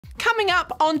Coming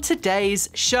up on today's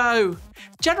show,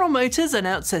 General Motors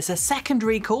announces a second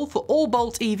recall for all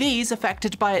Bolt EVs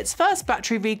affected by its first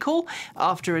battery recall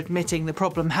after admitting the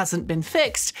problem hasn't been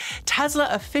fixed. Tesla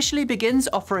officially begins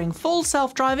offering full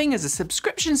self-driving as a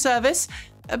subscription service,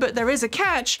 but there is a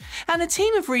catch, and a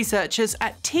team of researchers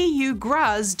at TU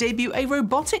Graz debut a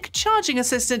robotic charging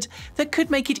assistant that could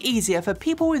make it easier for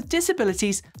people with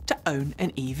disabilities to own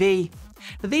an EV.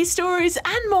 These stories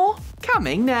and more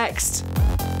coming next.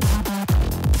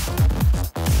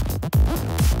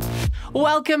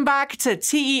 Welcome back to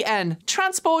TEN,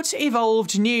 Transport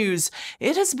Evolved News.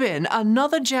 It has been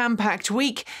another jam-packed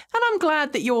week, and I'm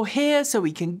glad that you're here so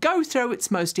we can go through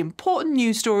its most important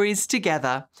news stories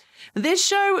together. This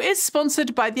show is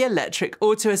sponsored by the Electric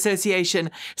Auto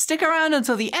Association. Stick around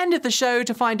until the end of the show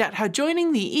to find out how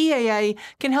joining the EAA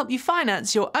can help you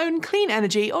finance your own clean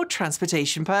energy or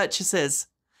transportation purchases.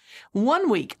 1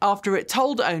 week after it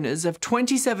told owners of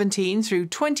 2017 through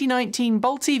 2019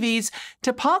 Bolt EVs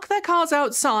to park their cars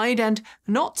outside and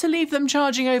not to leave them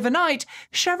charging overnight,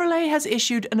 Chevrolet has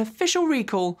issued an official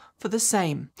recall for the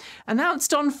same.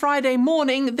 Announced on Friday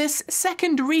morning, this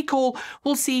second recall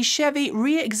will see Chevy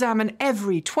re-examine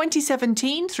every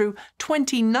 2017 through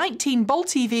 2019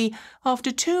 Bolt EV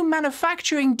after 2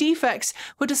 manufacturing defects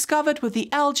were discovered with the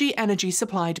LG Energy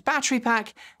supplied battery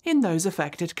pack in those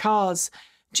affected cars.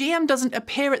 GM doesn't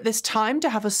appear at this time to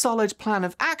have a solid plan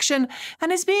of action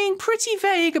and is being pretty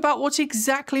vague about what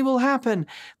exactly will happen,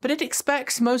 but it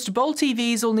expects most Bolt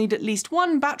EVs will need at least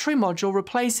one battery module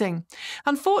replacing.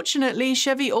 Unfortunately,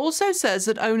 Chevy also says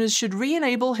that owners should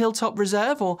re-enable Hilltop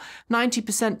Reserve or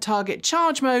 90% target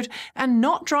charge mode and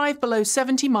not drive below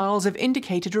 70 miles of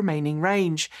indicated remaining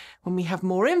range. When we have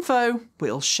more info,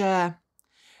 we'll share.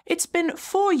 It's been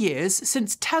 4 years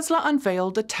since Tesla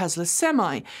unveiled the Tesla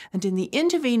Semi, and in the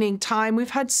intervening time we've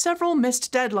had several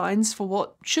missed deadlines for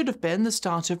what should have been the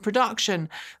start of production.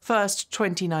 First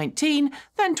 2019,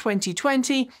 then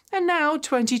 2020, and now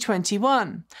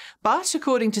 2021. But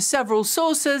according to several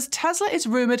sources, Tesla is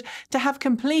rumoured to have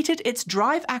completed its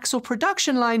drive axle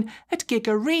production line at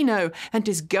Giga Reno and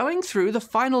is going through the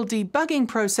final debugging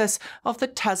process of the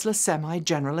Tesla Semi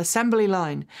general assembly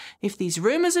line. If these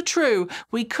rumours are true,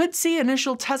 we could see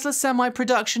initial Tesla Semi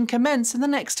production commence in the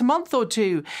next month or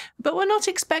two, but we're not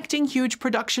expecting huge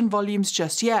production volumes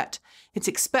just yet. It's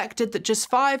expected that just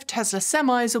 5 Tesla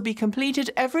Semis will be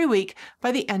completed every week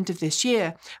by the end of this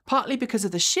year, partly because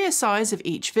of the sheer size of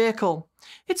each vehicle.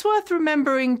 It's worth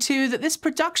remembering too that this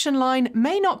production line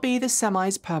may not be the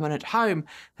Semi's permanent home,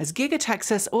 as Giga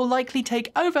Texas will likely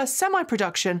take over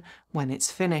semi-production when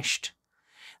it's finished.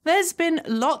 There's been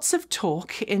lots of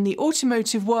talk in the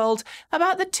automotive world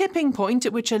about the tipping point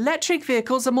at which electric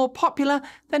vehicles are more popular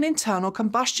than internal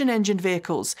combustion engine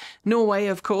vehicles. Norway,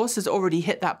 of course, has already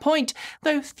hit that point,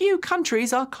 though few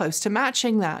countries are close to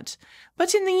matching that.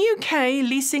 But in the UK,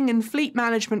 leasing and fleet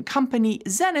management company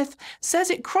Zenith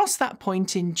says it crossed that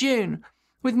point in June,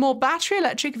 with more battery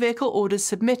electric vehicle orders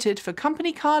submitted for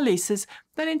company car leases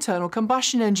than internal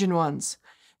combustion engine ones.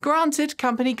 Granted,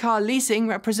 company car leasing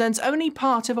represents only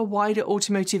part of a wider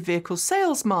automotive vehicle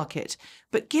sales market,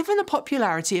 but given the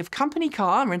popularity of company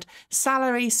car and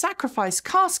salary sacrifice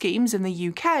car schemes in the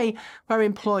UK, where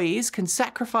employees can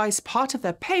sacrifice part of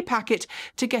their pay packet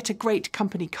to get a great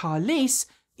company car lease,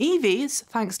 EVs,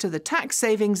 thanks to the tax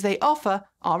savings they offer,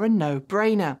 are a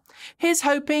no-brainer. Here's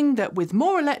hoping that with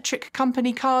more electric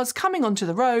company cars coming onto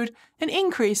the road, an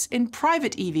increase in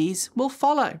private EVs will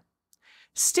follow.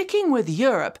 Sticking with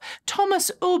Europe,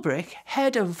 Thomas Ulbrich,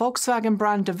 head of Volkswagen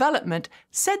brand development,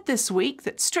 said this week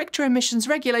that stricter emissions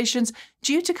regulations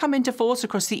due to come into force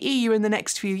across the EU in the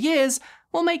next few years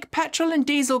will make petrol and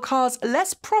diesel cars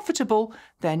less profitable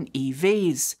than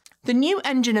EVs. The new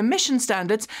engine emission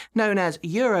standards, known as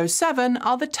Euro 7,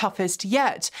 are the toughest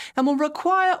yet and will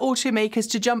require automakers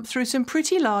to jump through some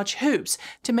pretty large hoops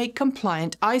to make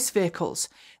compliant ICE vehicles.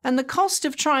 And the cost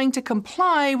of trying to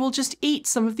comply will just eat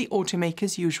some of the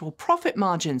automakers' usual profit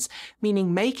margins,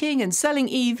 meaning making and selling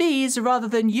EVs rather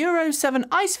than Euro 7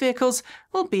 ICE vehicles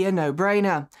will be a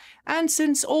no-brainer. And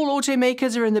since all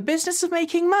automakers are in the business of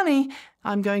making money,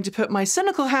 I'm going to put my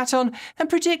cynical hat on and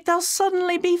predict they'll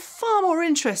suddenly be far more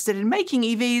interested in making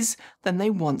EVs than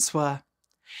they once were.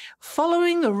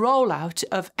 Following the rollout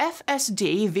of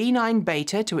FSD V9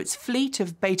 Beta to its fleet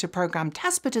of beta program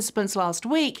test participants last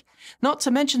week, not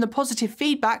to mention the positive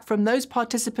feedback from those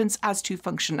participants as to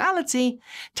functionality,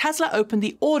 Tesla opened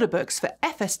the order books for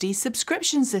FSD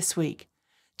subscriptions this week.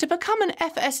 To become an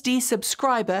FSD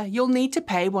subscriber, you'll need to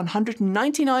pay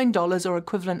 $199 or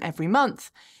equivalent every month.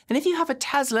 And if you have a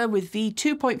Tesla with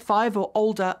V2.5 or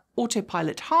older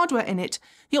autopilot hardware in it,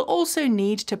 you'll also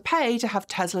need to pay to have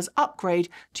Tesla's upgrade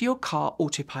to your car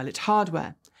autopilot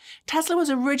hardware. Tesla was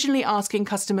originally asking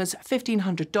customers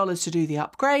 $1,500 to do the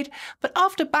upgrade, but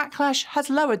after backlash has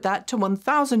lowered that to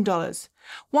 $1,000.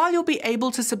 While you'll be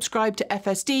able to subscribe to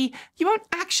FSD, you won't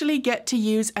actually get to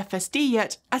use FSD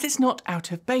yet, as it's not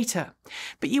out of beta.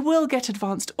 But you will get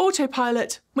advanced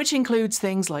autopilot, which includes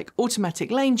things like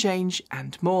automatic lane change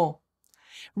and more.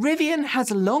 Rivian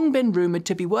has long been rumoured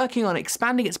to be working on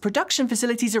expanding its production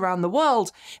facilities around the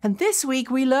world, and this week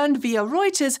we learned via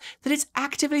Reuters that it's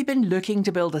actively been looking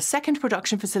to build a second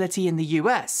production facility in the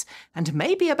US, and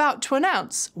may be about to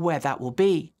announce where that will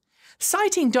be.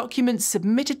 Citing documents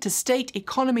submitted to state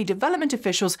economy development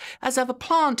officials as of a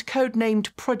plant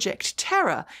codenamed Project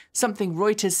Terra, something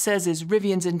Reuters says is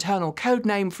Rivian's internal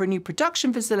codename for a new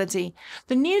production facility,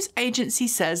 the news agency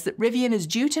says that Rivian is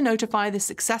due to notify the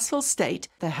successful state,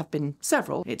 there have been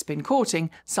several it's been courting,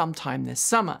 sometime this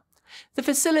summer. The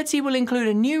facility will include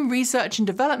a new research and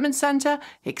development centre,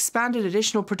 expanded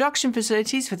additional production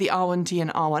facilities for the R1T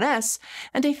and R1S,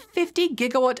 and a 50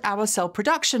 gigawatt-hour cell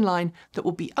production line that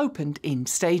will be opened in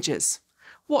stages.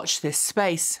 Watch this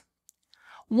space.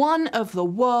 One of the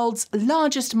world's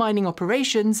largest mining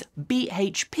operations,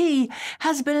 BHP,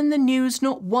 has been in the news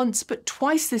not once but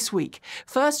twice this week.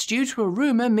 First, due to a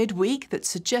rumour midweek that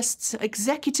suggests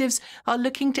executives are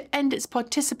looking to end its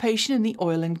participation in the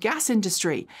oil and gas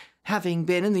industry. Having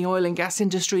been in the oil and gas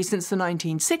industry since the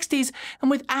 1960s,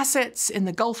 and with assets in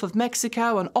the Gulf of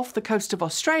Mexico and off the coast of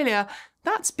Australia,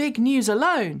 that's big news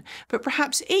alone. But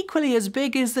perhaps equally as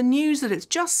big is the news that it's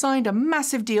just signed a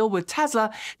massive deal with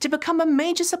Tesla to become a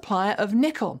major supplier of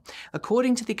nickel.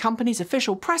 According to the company's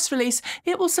official press release,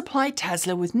 it will supply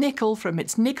Tesla with nickel from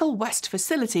its Nickel West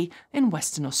facility in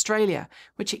Western Australia,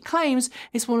 which it claims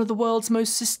is one of the world's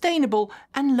most sustainable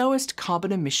and lowest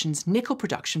carbon emissions nickel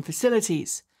production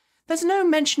facilities. There's no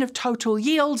mention of total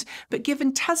yield, but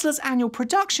given Tesla's annual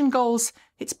production goals,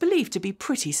 it's believed to be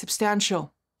pretty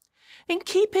substantial. In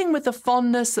keeping with the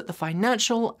fondness that the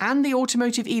financial and the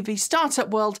automotive EV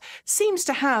startup world seems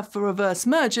to have for reverse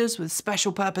mergers with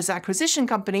special purpose acquisition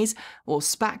companies, or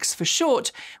SPACs for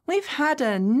short, we've had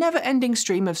a never-ending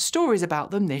stream of stories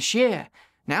about them this year.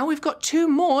 Now we've got two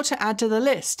more to add to the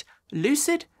list: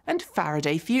 Lucid and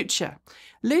Faraday Future.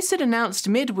 Lucid announced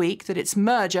midweek that its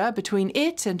merger between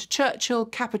it and Churchill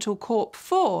Capital Corp.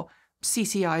 4,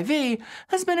 CCIV,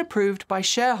 has been approved by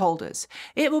shareholders.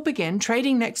 It will begin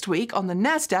trading next week on the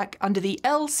Nasdaq under the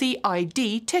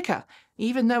LCID ticker,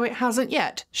 even though it hasn't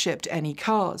yet shipped any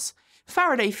cars.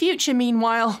 Faraday Future,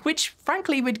 meanwhile, which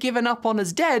frankly we'd given up on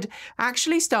as dead,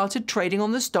 actually started trading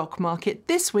on the stock market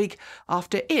this week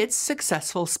after its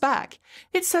successful SPAC.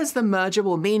 It says the merger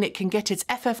will mean it can get its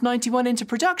FF91 into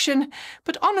production,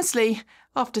 but honestly,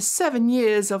 after 7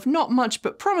 years of not much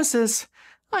but promises,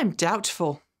 I'm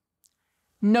doubtful.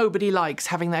 Nobody likes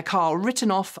having their car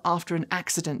written off after an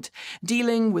accident.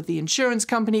 Dealing with the insurance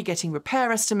company getting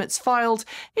repair estimates filed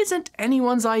isn't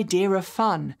anyone's idea of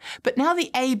fun. But now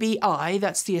the ABI,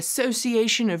 that's the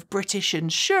Association of British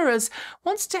Insurers,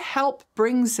 wants to help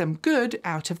bring some good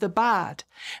out of the bad.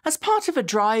 As part of a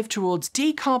drive towards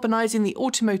decarbonising the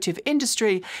automotive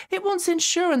industry, it wants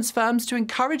insurance firms to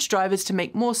encourage drivers to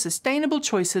make more sustainable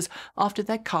choices after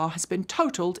their car has been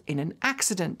totaled in an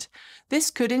accident. This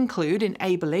could include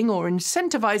enabling or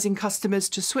incentivising customers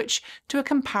to switch to a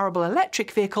comparable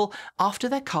electric vehicle after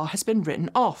their car has been written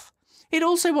off. It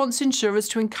also wants insurers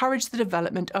to encourage the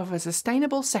development of a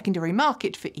sustainable secondary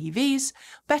market for EVs,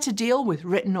 better deal with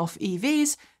written-off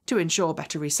EVs, to ensure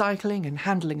better recycling and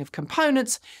handling of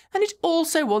components, and it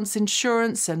also wants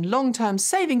insurance and long-term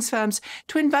savings firms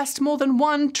to invest more than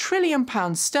 £1 trillion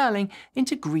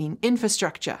into green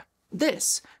infrastructure.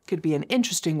 This could be an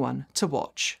interesting one to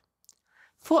watch.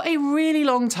 For a really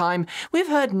long time, we've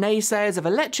heard naysayers of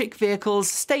electric vehicles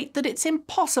state that it's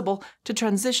impossible to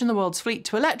transition the world's fleet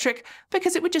to electric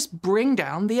because it would just bring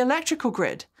down the electrical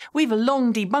grid. We've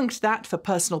long debunked that for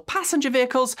personal passenger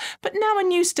vehicles, but now a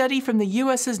new study from the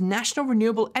US's National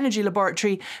Renewable Energy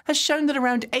Laboratory has shown that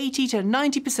around 80 to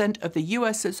 90% of the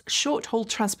US's short-haul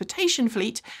transportation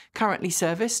fleet, currently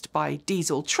serviced by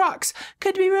diesel trucks,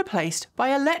 could be replaced by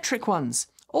electric ones.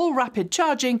 All rapid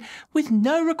charging with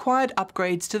no required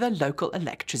upgrades to their local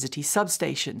electricity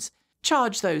substations.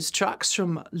 Charge those trucks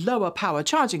from lower power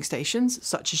charging stations,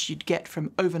 such as you'd get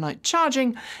from overnight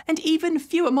charging, and even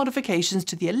fewer modifications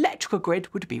to the electrical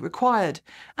grid would be required.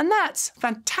 And that's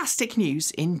fantastic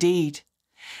news indeed.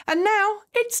 And now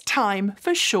it's time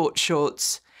for Short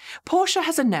Shorts. Porsche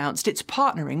has announced it's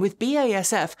partnering with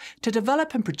BASF to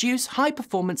develop and produce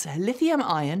high-performance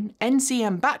lithium-ion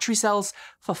NCM battery cells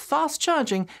for fast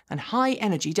charging and high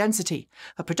energy density.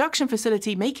 A production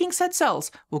facility making said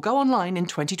cells will go online in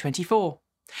 2024.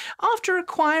 After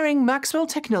acquiring Maxwell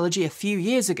technology a few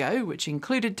years ago, which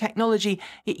included technology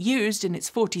it used in its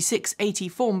 4680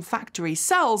 form factory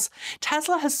cells,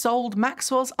 Tesla has sold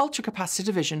Maxwell's Ultra-capacitor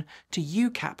division to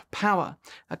UCap Power,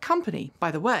 a company, by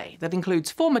the way, that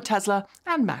includes former Tesla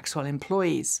and Maxwell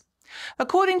employees.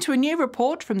 According to a new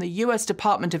report from the U.S.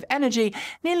 Department of Energy,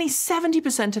 nearly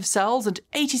 70% of cells and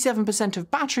 87%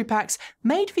 of battery packs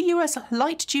made for U.S.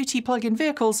 light-duty plug-in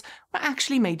vehicles were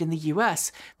actually made in the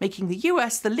U.S., making the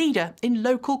U.S. the leader in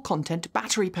local content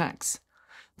battery packs.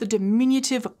 The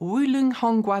diminutive Wulong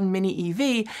Hongguan Mini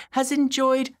EV has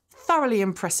enjoyed thoroughly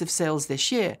impressive sales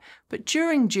this year, but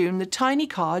during June the tiny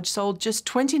car sold just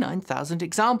 29,000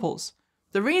 examples.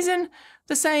 The reason?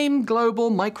 The same global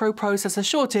microprocessor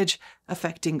shortage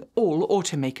affecting all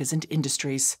automakers and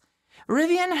industries.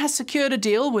 Rivian has secured a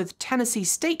deal with Tennessee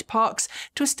State Parks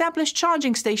to establish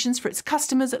charging stations for its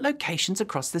customers at locations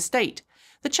across the state.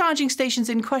 The charging stations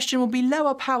in question will be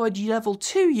lower-powered Level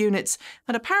 2 units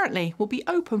and apparently will be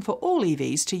open for all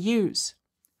EVs to use.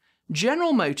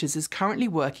 General Motors is currently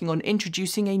working on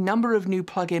introducing a number of new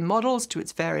plug-in models to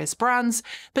its various brands,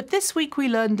 but this week we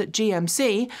learned that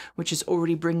GMC, which is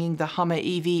already bringing the Hummer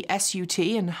EV SUT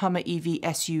and Hummer EV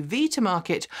SUV to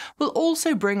market, will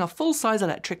also bring a full-size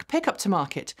electric pickup to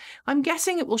market. I'm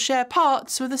guessing it will share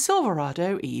parts with the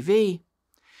Silverado EV.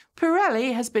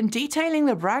 Pirelli has been detailing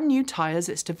the brand new tyres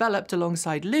it's developed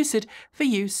alongside Lucid for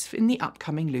use in the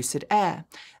upcoming Lucid Air.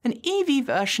 An EV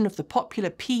version of the popular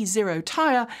P0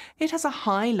 tyre, it has a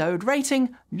high load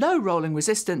rating, low rolling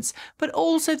resistance, but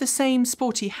also the same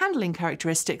sporty handling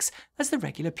characteristics as the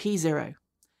regular P0.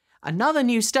 Another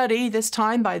new study, this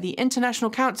time by the International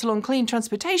Council on Clean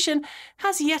Transportation,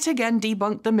 has yet again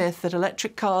debunked the myth that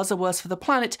electric cars are worse for the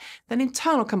planet than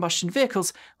internal combustion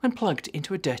vehicles when plugged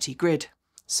into a dirty grid.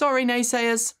 Sorry,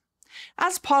 naysayers.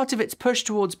 As part of its push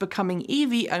towards becoming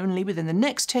EV only within the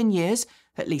next 10 years,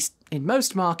 at least in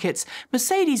most markets,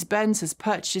 Mercedes-Benz has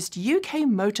purchased UK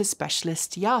motor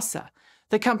specialist YASA.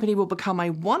 The company will become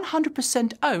a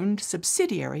 100% owned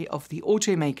subsidiary of the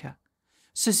automaker.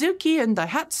 Suzuki and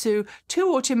Daihatsu, two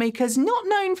automakers not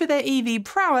known for their EV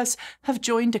prowess, have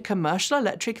joined a commercial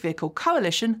electric vehicle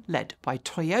coalition led by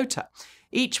Toyota.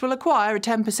 Each will acquire a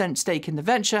 10% stake in the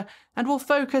venture and will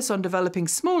focus on developing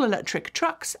small electric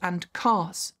trucks and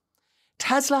cars.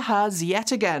 Tesla has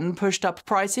yet again pushed up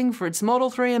pricing for its Model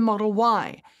 3 and Model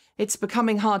Y. It's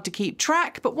becoming hard to keep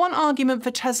track, but one argument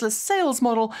for Tesla's sales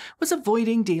model was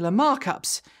avoiding dealer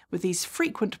markups. With these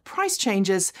frequent price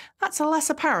changes, that's less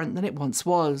apparent than it once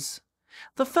was.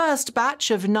 The first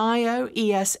batch of NIO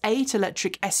ES8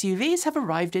 electric SUVs have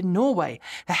arrived in Norway,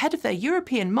 ahead of their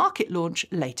European market launch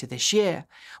later this year.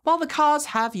 While the cars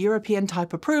have European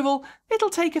type approval, it'll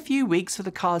take a few weeks for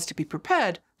the cars to be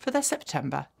prepared for their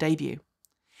September debut.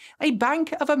 A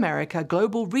Bank of America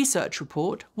global research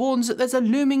report warns that there's a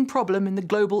looming problem in the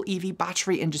global EV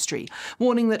battery industry,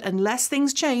 warning that unless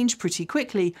things change pretty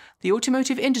quickly, the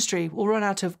automotive industry will run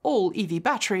out of all EV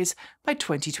batteries by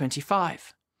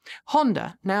 2025.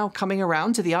 Honda, now coming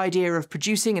around to the idea of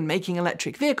producing and making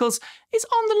electric vehicles, is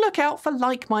on the lookout for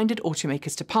like-minded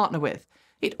automakers to partner with.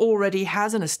 It already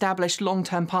has an established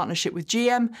long-term partnership with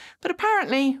GM, but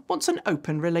apparently wants an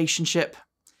open relationship.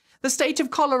 The state of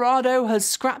Colorado has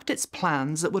scrapped its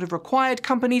plans that would have required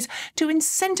companies to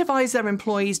incentivize their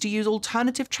employees to use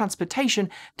alternative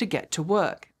transportation to get to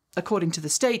work. According to the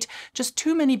state, just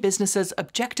too many businesses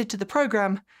objected to the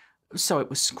program, so it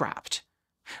was scrapped.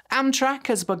 Amtrak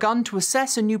has begun to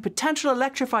assess a new potential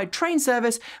electrified train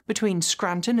service between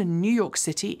Scranton and New York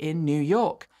City in New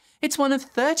York. It's one of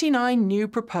 39 new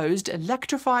proposed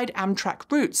electrified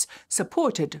Amtrak routes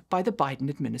supported by the Biden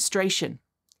administration.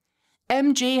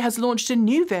 MG has launched a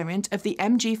new variant of the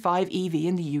MG5 EV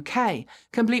in the UK,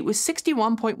 complete with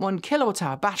 61.1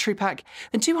 kWh battery pack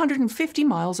and 250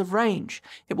 miles of range.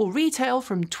 It will retail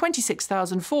from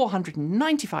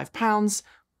 £26,495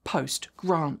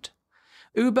 post-grant.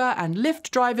 Uber and Lyft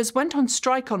drivers went on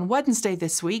strike on Wednesday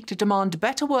this week to demand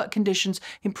better work conditions,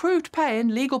 improved pay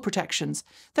and legal protections.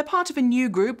 They're part of a new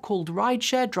group called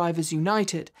Rideshare Drivers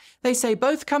United. They say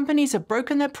both companies have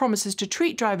broken their promises to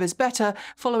treat drivers better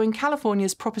following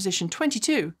California's Proposition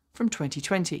 22 from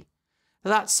 2020.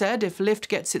 That said, if Lyft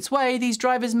gets its way, these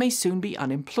drivers may soon be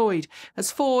unemployed,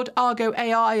 as Ford, Argo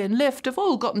AI and Lyft have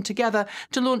all gotten together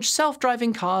to launch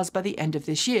self-driving cars by the end of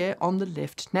this year on the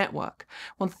Lyft network.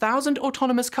 1,000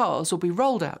 autonomous cars will be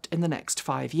rolled out in the next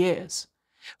 5 years.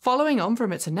 Following on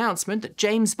from its announcement that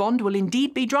James Bond will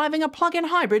indeed be driving a plug-in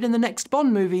hybrid in the next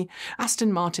Bond movie,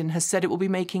 Aston Martin has said it will be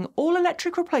making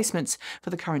all-electric replacements for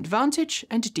the current Vantage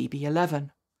and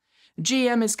DB11.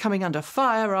 GM is coming under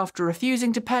fire after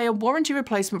refusing to pay a warranty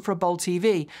replacement for a Bold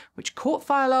TV, which caught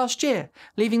fire last year,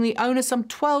 leaving the owner some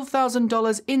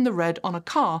 $12,000 in the red on a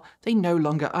car they no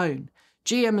longer own.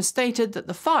 GM has stated that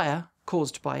the fire,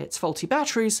 caused by its faulty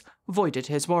batteries, voided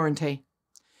his warranty.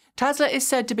 Tesla is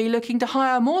said to be looking to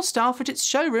hire more staff at its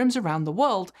showrooms around the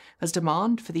world, as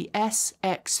demand for the S,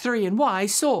 X3 and Y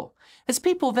soar. As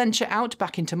people venture out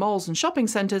back into malls and shopping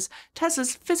centres,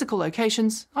 Tesla's physical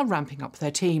locations are ramping up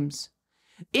their teams.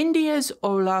 India's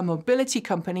Ola Mobility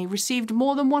Company received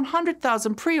more than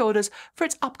 100,000 pre-orders for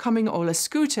its upcoming Ola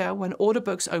scooter when order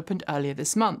books opened earlier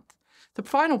this month. The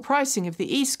final pricing of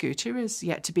the e-scooter is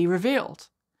yet to be revealed.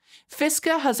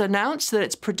 Fisker has announced that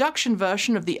its production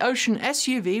version of the Ocean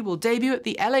SUV will debut at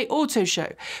the LA Auto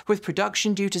Show, with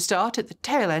production due to start at the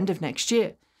tail end of next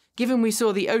year. Given we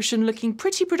saw the Ocean looking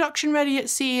pretty production ready at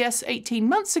CES 18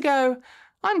 months ago,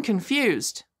 I'm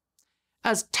confused.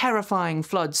 As terrifying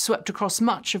floods swept across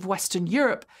much of Western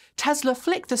Europe, Tesla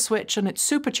flicked the switch on its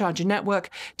supercharger network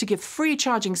to give free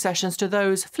charging sessions to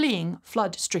those fleeing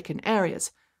flood-stricken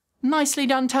areas. Nicely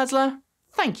done, Tesla.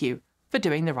 Thank you for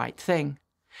doing the right thing.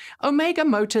 Omega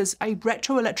Motors, a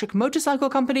retro-electric motorcycle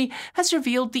company, has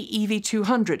revealed the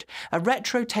EV200, a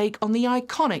retro take on the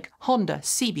iconic Honda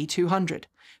CB200.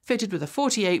 Fitted with a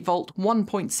 48-volt,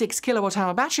 1.6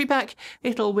 kilowatt-hour battery pack,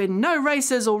 it'll win no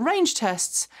races or range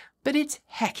tests, but it's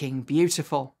hecking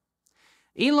beautiful.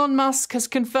 Elon Musk has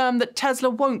confirmed that Tesla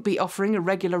won't be offering a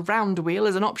regular round wheel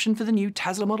as an option for the new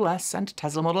Tesla Model S and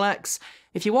Tesla Model X.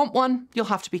 If you want one, you'll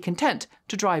have to be content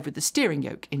to drive with the steering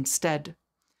yoke instead.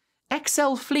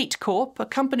 XL Fleet Corp, a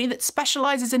company that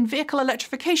specialises in vehicle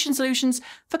electrification solutions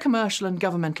for commercial and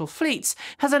governmental fleets,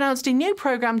 has announced a new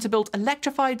program to build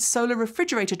electrified solar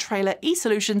refrigerator trailer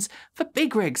e-solutions for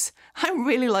big rigs. I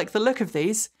really like the look of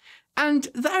these. And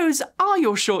those are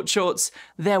your short shorts.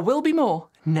 There will be more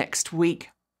next week.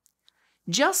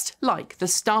 Just like the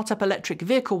startup electric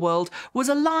vehicle world was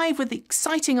alive with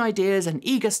exciting ideas and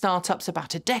eager startups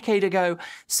about a decade ago,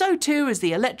 so too is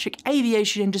the electric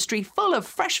aviation industry full of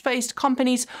fresh-faced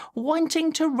companies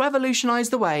wanting to revolutionise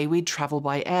the way we travel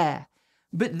by air.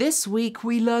 But this week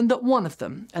we learned that one of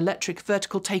them, electric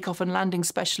vertical takeoff and landing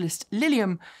specialist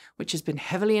Lilium, which has been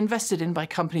heavily invested in by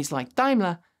companies like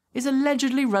Daimler, is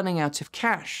allegedly running out of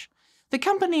cash. The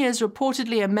company has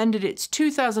reportedly amended its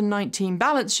 2019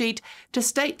 balance sheet to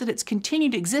state that its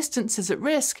continued existence is at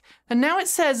risk, and now it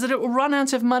says that it will run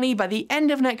out of money by the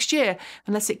end of next year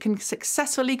unless it can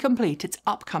successfully complete its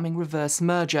upcoming reverse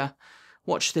merger.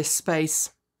 Watch this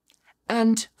space.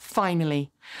 And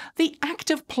finally, the act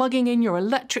of plugging in your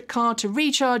electric car to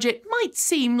recharge it might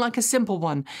seem like a simple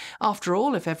one. After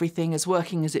all, if everything is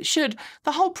working as it should,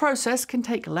 the whole process can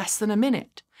take less than a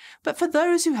minute. But for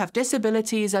those who have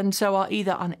disabilities and so are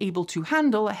either unable to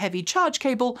handle a heavy charge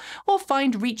cable or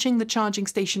find reaching the charging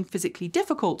station physically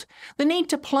difficult, the need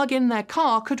to plug in their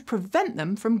car could prevent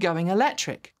them from going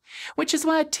electric. Which is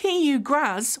where TU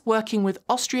Graz, working with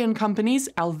Austrian companies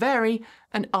Alveri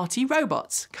and RT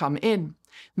Robots, come in.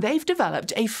 They've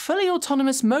developed a fully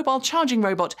autonomous mobile charging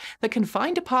robot that can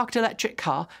find a parked electric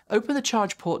car, open the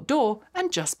charge port door,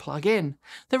 and just plug in.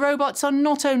 The robots are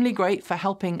not only great for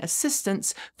helping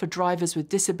assistance for drivers with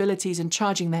disabilities in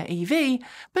charging their EV,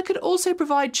 but could also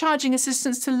provide charging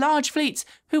assistance to large fleets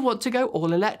who want to go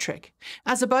all electric.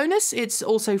 As a bonus, it's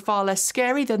also far less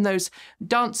scary than those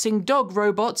dancing dog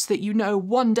robots that you know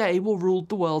one day will rule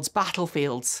the world's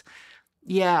battlefields.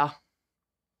 Yeah.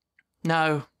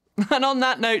 No. And on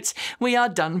that note, we are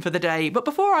done for the day. But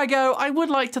before I go, I would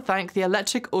like to thank the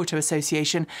Electric Auto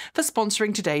Association for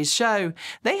sponsoring today's show.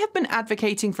 They have been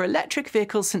advocating for electric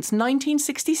vehicles since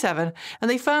 1967,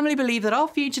 and they firmly believe that our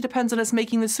future depends on us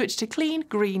making the switch to clean,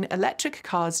 green electric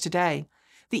cars today.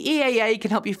 The EAA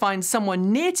can help you find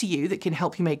someone near to you that can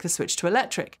help you make the switch to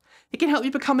electric. It can help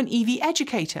you become an EV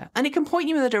educator, and it can point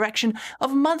you in the direction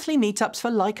of monthly meetups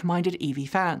for like-minded EV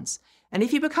fans. And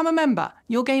if you become a member,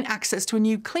 you'll gain access to a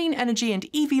new clean energy and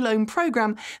EV loan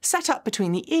program set up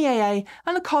between the EAA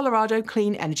and the Colorado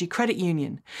Clean Energy Credit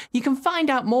Union. You can find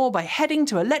out more by heading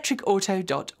to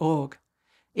electricauto.org.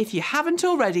 If you haven't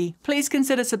already, please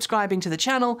consider subscribing to the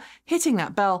channel, hitting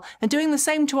that bell, and doing the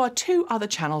same to our two other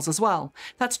channels as well.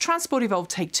 That's Transport Evolved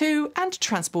Take 2 and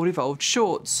Transport Evolved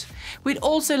Shorts. We'd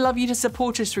also love you to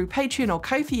support us through Patreon or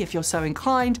Ko-fi if you're so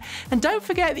inclined, and don't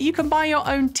forget that you can buy your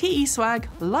own TE swag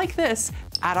like this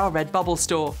at our Redbubble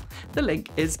store. The link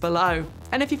is below.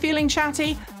 And if you're feeling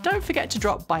chatty, don't forget to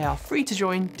drop by our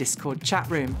free-to-join Discord chat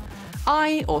room.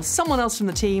 I or someone else from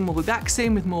the team will be back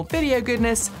soon with more video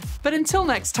goodness. But until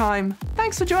next time,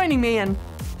 thanks for joining me and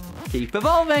keep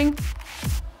evolving!